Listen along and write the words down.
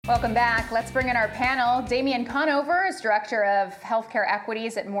Welcome back. Let's bring in our panel. Damian Conover is Director of Healthcare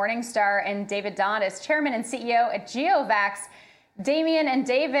Equities at Morningstar, and David Dodd is Chairman and CEO at GeoVax. Damian and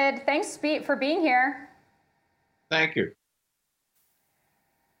David, thanks for being here. Thank you.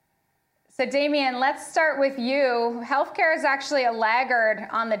 So Damian, let's start with you. Healthcare is actually a laggard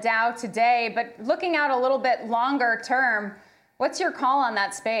on the Dow today, but looking out a little bit longer term, what's your call on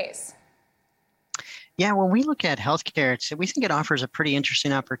that space? Yeah, when we look at healthcare, we think it offers a pretty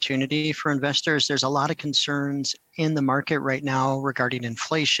interesting opportunity for investors. There's a lot of concerns in the market right now regarding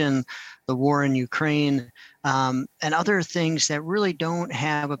inflation, the war in Ukraine, and other things that really don't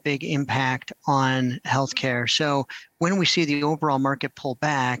have a big impact on healthcare. So when we see the overall market pull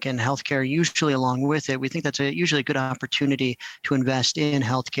back and healthcare usually along with it, we think that's usually a good opportunity to invest in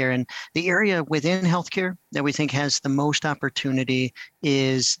healthcare. And the area within healthcare that we think has the most opportunity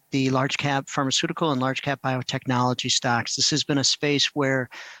is the large cap pharmaceutical and large cap biotechnology stocks. This has been a space where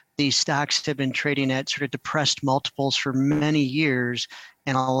these stocks have been trading at sort of depressed multiples for many years.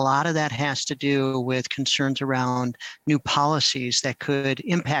 And a lot of that has to do with concerns around new policies that could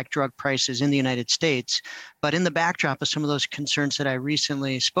impact drug prices in the United States. But in the backdrop of some of those concerns that I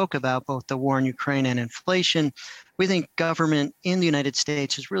recently spoke about, both the war in Ukraine and inflation, we think government in the United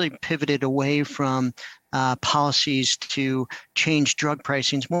States has really pivoted away from policies to change drug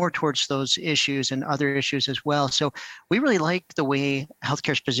pricings more towards those issues and other issues as well. So we really like the way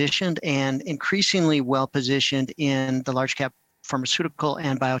healthcare is positioned and increasingly well positioned in the large cap pharmaceutical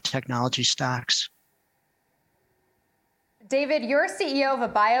and biotechnology stocks. David, you're CEO of a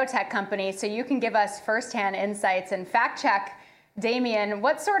biotech company, so you can give us firsthand insights and fact check. Damian,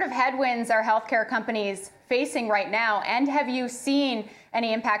 what sort of headwinds are healthcare companies facing right now? And have you seen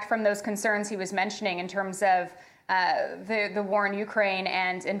any impact from those concerns he was mentioning in terms of the war in Ukraine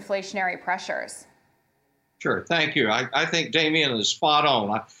and inflationary pressures? Sure, thank you. I think Damian is spot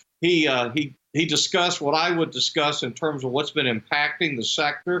on. He discussed what I would discuss in terms of what's been impacting the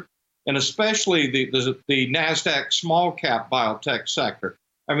sector, and especially the NASDAQ small cap biotech sector.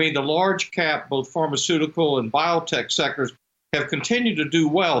 I mean, the large cap, both pharmaceutical and biotech sectors have continued to do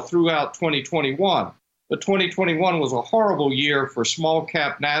well throughout 2021. But 2021 was a horrible year for small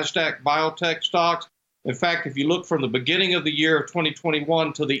cap NASDAQ biotech stocks. In fact, if you look from the beginning of the year of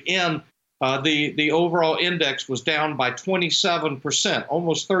 2021 to the end, the overall index was down by 27%,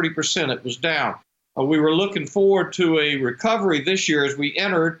 almost 30% it was down. We were looking forward to a recovery this year as we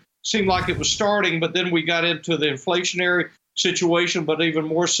entered. Seemed like it was starting, but then we got into the inflationary situation, but even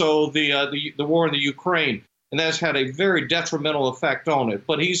more so the war in the Ukraine. And that's had a very detrimental effect on it.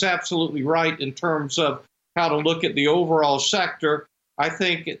 But he's absolutely right in terms of how to look at the overall sector. I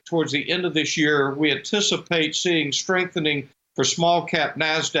think towards the end of this year, we anticipate seeing strengthening for small cap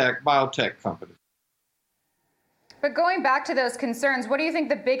NASDAQ biotech companies. But going back to those concerns, what do you think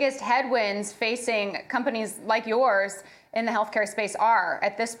the biggest headwinds facing companies like yours in the healthcare space are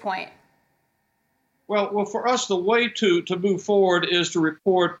at this point? Well, for us, the way to move forward is to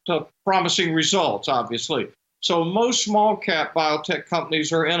report promising results, obviously. So most small cap biotech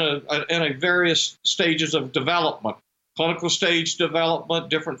companies are in a various stages of development, clinical stage development,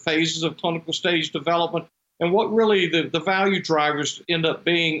 different phases of clinical stage development. And what really the value drivers end up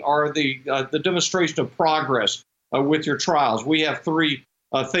being are the demonstration of progress with your trials. We have 3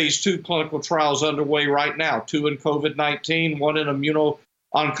 phase 2 clinical trials underway right now, 2 in COVID-19, 1 in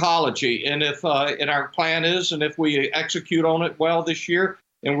immuno-oncology. And and our plan is, and if we execute on it well this year,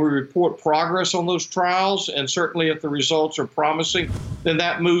 and we report progress on those trials, and certainly if the results are promising, then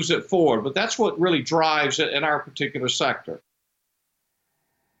that moves it forward. But that's what really drives it in our particular sector.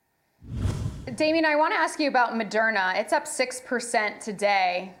 Damian, I want to ask you about Moderna. It's up 6%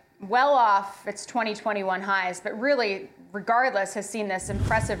 today, well off its 2021 highs, but really, regardless, has seen this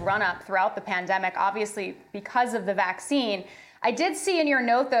impressive run up throughout the pandemic, obviously because of the vaccine. I did see in your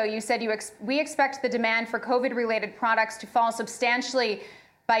note, though, you said we expect the demand for COVID-related products to fall substantially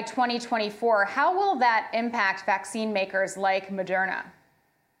by 2024. How will that impact vaccine makers like Moderna?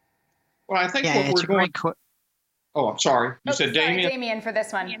 Well, I think what we're going. Oh, I'm sorry. You said Damian? Damian for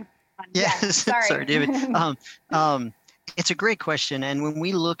this one. Yes, sorry, David. It's a great question. And when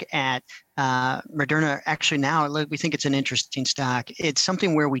we look at Moderna, actually now, we think it's an interesting stock. It's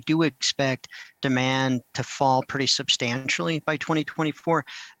something where we do expect demand to fall pretty substantially by 2024.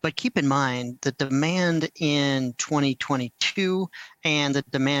 But keep in mind the demand in 2022 and the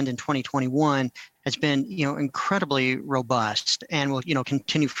demand in 2021 has been, incredibly robust and will,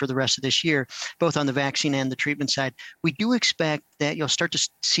 continue for the rest of this year, both on the vaccine and the treatment side. We do expect that you'll start to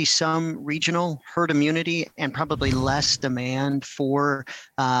see some regional herd immunity and probably less demand for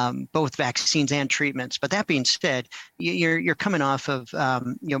both vaccines vaccines and treatments. But that being said, you're coming off of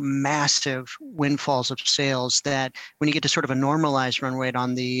massive windfalls of sales that when you get to sort of a normalized run rate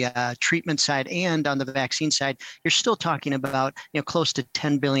on the treatment side and on the vaccine side, you're still talking about close to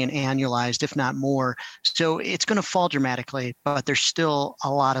 10 billion annualized, if not more. So it's going to fall dramatically, but there's still a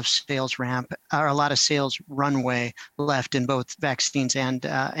lot of sales ramp or a lot of sales runway left in both vaccines and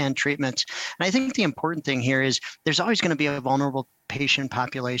treatments. And I think the important thing here is there's always going to be a vulnerable patient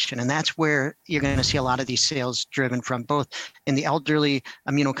population. And that's where you're going to see a lot of these sales driven from, both in the elderly,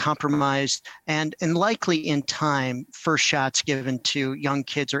 immunocompromised, and likely in time, first shots given to young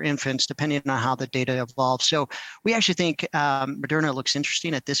kids or infants, depending on how the data evolves. So we actually think Moderna looks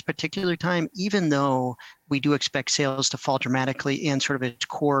interesting at this particular time, even though we do expect sales to fall dramatically in sort of its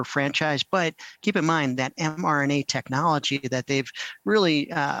core franchise. But keep in mind that mRNA technology that they've really,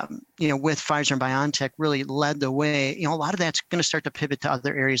 with Pfizer and BioNTech really led the way, a lot of that's going to start to pivot to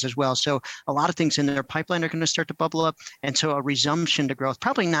other areas as well. So a lot of things in their pipeline are going to start to bubble up. And so a resumption to growth,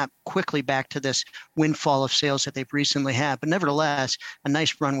 probably not quickly back to this windfall of sales that they've recently had, but nevertheless, a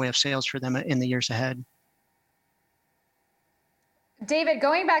nice runway of sales for them in the years ahead. David,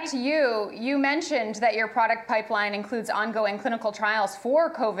 going back to you, you mentioned that your product pipeline includes ongoing clinical trials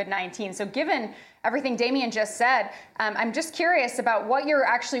for COVID-19. So given everything Damian just said, I'm just curious about what you're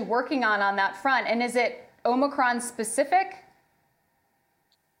actually working on that front. And is it Omicron specific?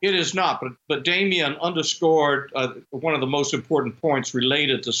 It is not, but Damian underscored one of the most important points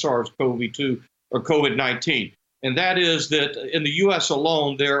related to SARS-CoV-2 or COVID-19. And that is that in the U.S.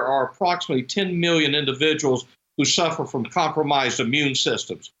 alone, there are approximately 10 million individuals who suffer from compromised immune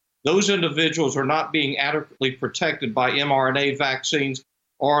systems. Those individuals are not being adequately protected by mRNA vaccines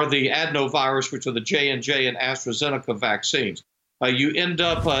or the adenovirus, which are the J&J and AstraZeneca vaccines. You end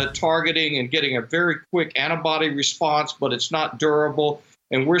up targeting and getting a very quick antibody response, but it's not durable.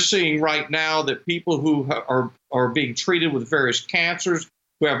 And we're seeing right now that people who are being treated with various cancers,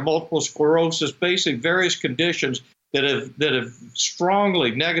 who have multiple sclerosis, basically various conditions that have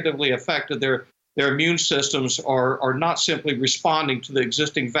strongly negatively affected their immune systems are not simply responding to the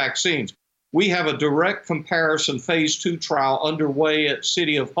existing vaccines. We have a direct comparison phase 2 trial underway at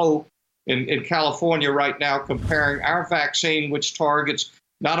City of Hope in California right now, comparing our vaccine, which targets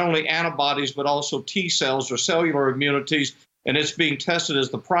not only antibodies, but also T cells or cellular immunities. And it's being tested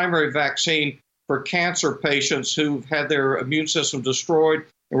as the primary vaccine for cancer patients who've had their immune system destroyed.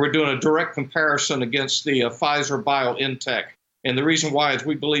 And we're doing a direct comparison against the Pfizer BioNTech. And the reason why is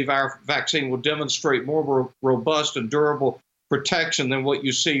we believe our vaccine will demonstrate more robust and durable protection than what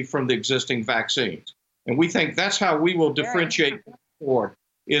you see from the existing vaccines. And we think that's how we will differentiate forward,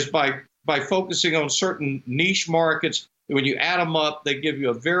 is by focusing on certain niche markets. When you add them up, they give you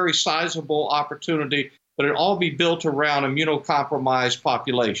a very sizable opportunity, but it'll all be built around immunocompromised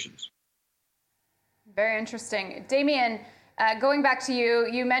populations. Very interesting. Damian, going back to you,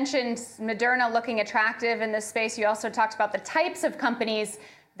 you mentioned Moderna looking attractive in this space. You also talked about the types of companies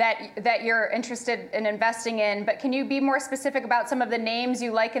that you're interested in investing in. But can you be more specific about some of the names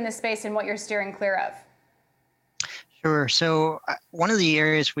you like in this space and what you're steering clear of? Sure. So one of the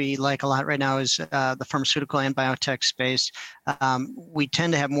areas we like a lot right now is the pharmaceutical and biotech space. We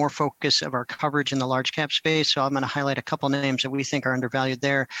tend to have more focus of our coverage in the large cap space. So I'm going to highlight a couple names that we think are undervalued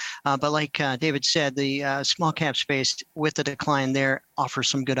there. But like David said, the small cap space with the decline there offers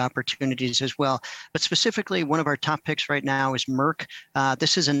some good opportunities as well. But specifically, one of our top picks right now is Merck.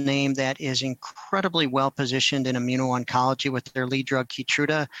 This is a name that is incredibly well positioned in immuno-oncology with their lead drug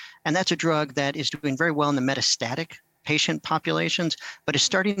Keytruda. And that's a drug that is doing very well in the metastatic patient populations, but is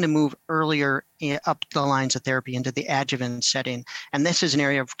starting to move earlier up the lines of therapy into the adjuvant setting. And this is an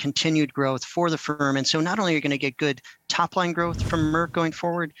area of continued growth for the firm. And so not only are you going to get good top line growth from Merck going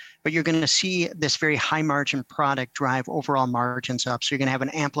forward, but you're going to see this very high margin product drive overall margins up. So you're going to have an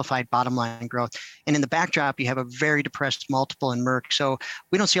amplified bottom line growth. And in the backdrop, you have a very depressed multiple in Merck. So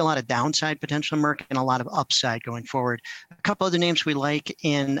we don't see a lot of downside potential in Merck and a lot of upside going forward. A couple other names we like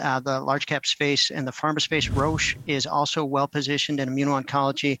in the large cap space and the pharma space. Roche is also well positioned in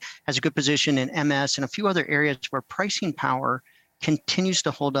immuno-oncology, has a good position in MS and a few other areas where pricing power continues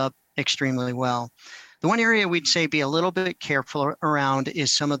to hold up extremely well. The one area we'd say be a little bit careful around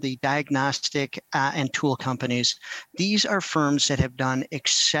is some of the diagnostic and tool companies. These are firms that have done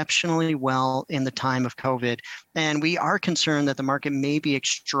exceptionally well in the time of COVID. And we are concerned that the market may be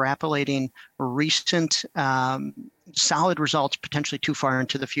extrapolating recent solid results potentially too far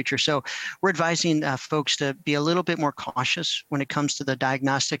into the future. So we're advising folks to be a little bit more cautious when it comes to the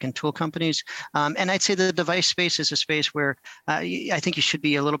diagnostic and tool companies. And I'd say the device space is a space where I think you should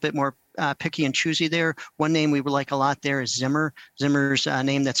be a little bit more picky and choosy there. One name we would like a lot there is Zimmer. Zimmer's a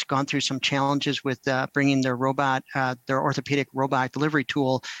name that's gone through some challenges with bringing their their orthopedic robot delivery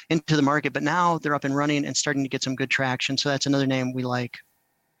tool into the market, but now they're up and running and starting to get some good traction. So that's another name we like.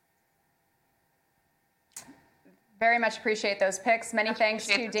 Very much appreciate those picks. Many thanks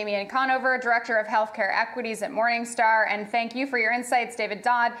to Damian Conover, Director of Healthcare Equities at Morningstar. And thank you for your insights, David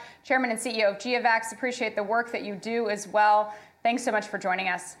Dodd, Chairman and CEO of GeoVax. Appreciate the work that you do as well. Thanks so much for joining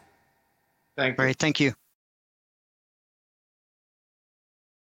us. Thank you. All right, thank you.